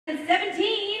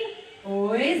17,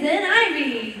 Poison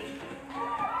Ivy.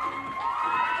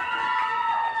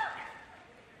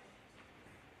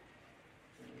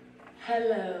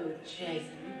 Hello, Jason.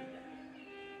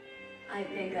 I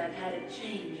think I've had a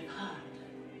change of heart.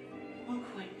 Oh,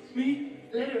 quite. Me?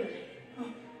 Literally.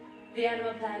 Oh. The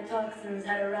animal plant toxins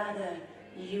had a rather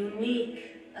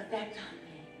unique effect on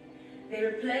me. They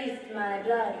replaced my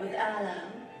blood with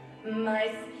aloe,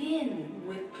 my skin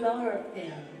with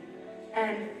chlorophyll,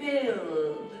 and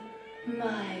filled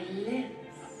my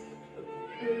lips.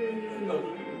 No.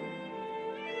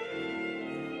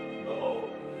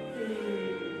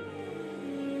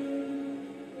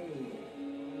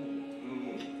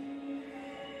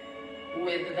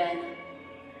 With venom.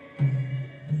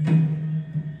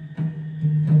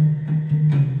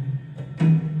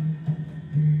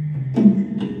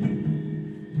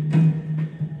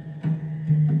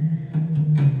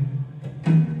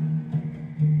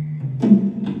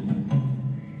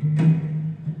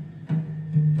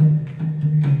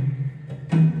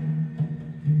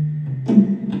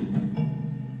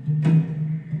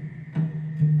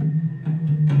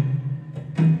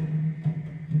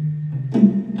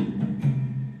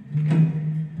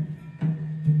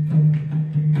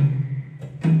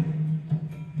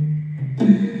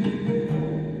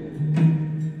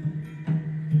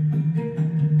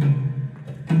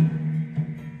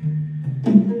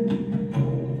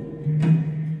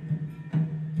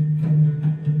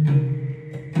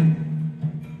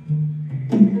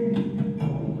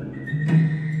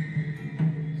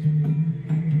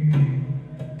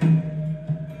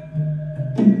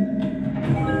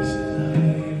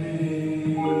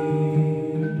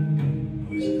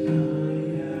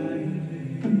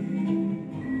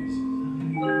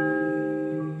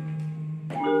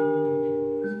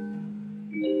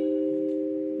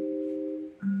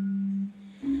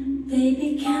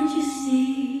 Baby, can't you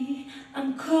see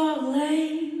I'm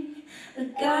calling? A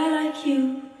guy like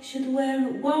you should wear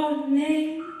a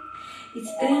warning.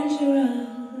 It's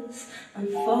dangerous, I'm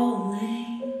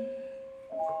falling.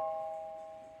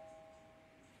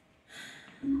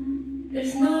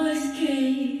 There's no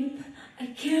escape, I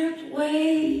can't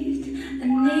wait. I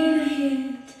need a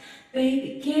hit,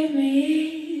 baby, give me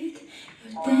it.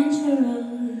 You're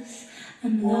dangerous,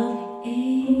 I'm loving it.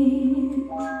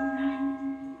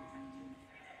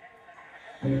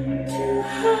 Too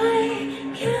high,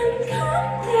 can't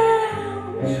come down.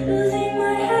 Losing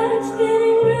my head,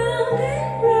 spinning round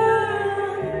and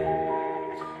round.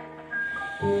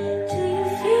 Do you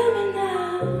feel me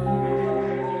now?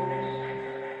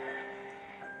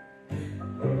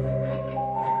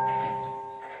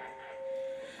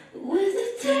 With the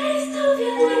taste of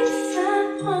your lips, I'm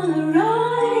on a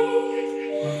ride.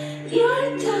 You're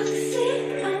toxic,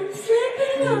 I'm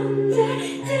slipping under.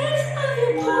 Taste of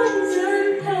your poison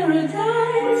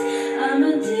paradise. I'm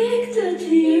addicted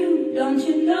to you. Don't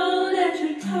you know that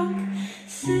you're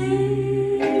toxic?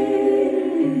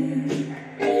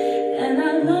 And I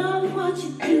love what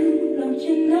you do. Don't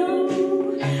you know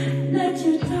that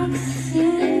you're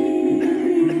toxic?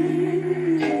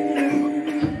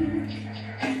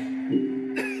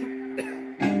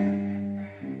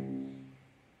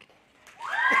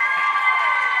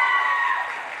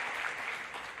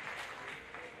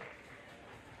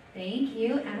 Thank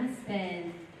you, Aspen.